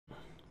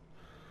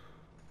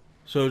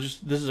So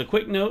just this is a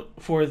quick note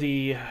for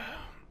the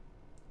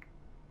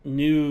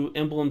new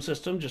Emblem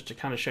system, just to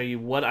kind of show you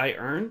what I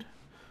earned.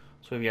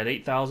 So we've got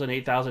 8,000,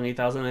 8,000,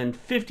 8,000, and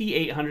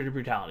 5,800 in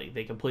brutality.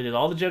 They completed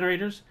all the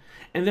generators,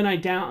 and then I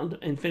downed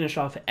and finished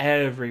off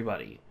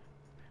everybody.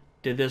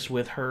 Did this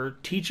with her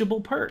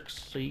teachable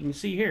perks. So you can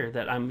see here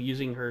that I'm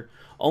using her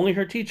only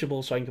her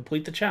teachable so I can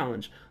complete the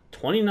challenge.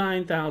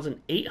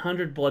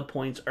 29,800 blood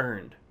points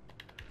earned.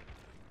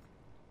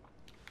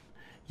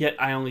 Yet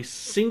I only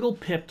single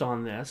pipped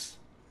on this,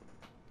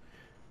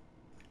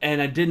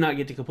 and I did not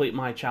get to complete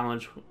my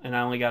challenge, and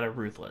I only got a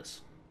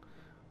Ruthless.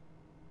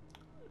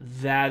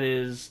 That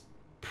is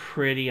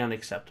pretty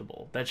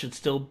unacceptable. That should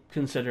still be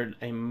considered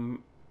a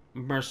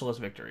merciless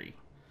victory.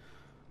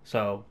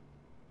 So,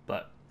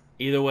 but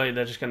either way,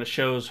 that just kind of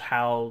shows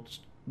how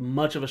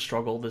much of a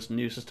struggle this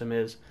new system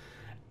is,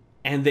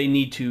 and they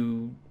need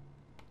to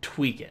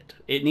tweak it.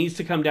 It needs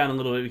to come down a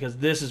little bit because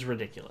this is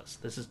ridiculous.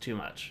 This is too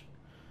much.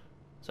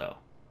 So,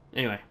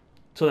 anyway,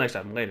 till next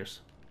time, laters.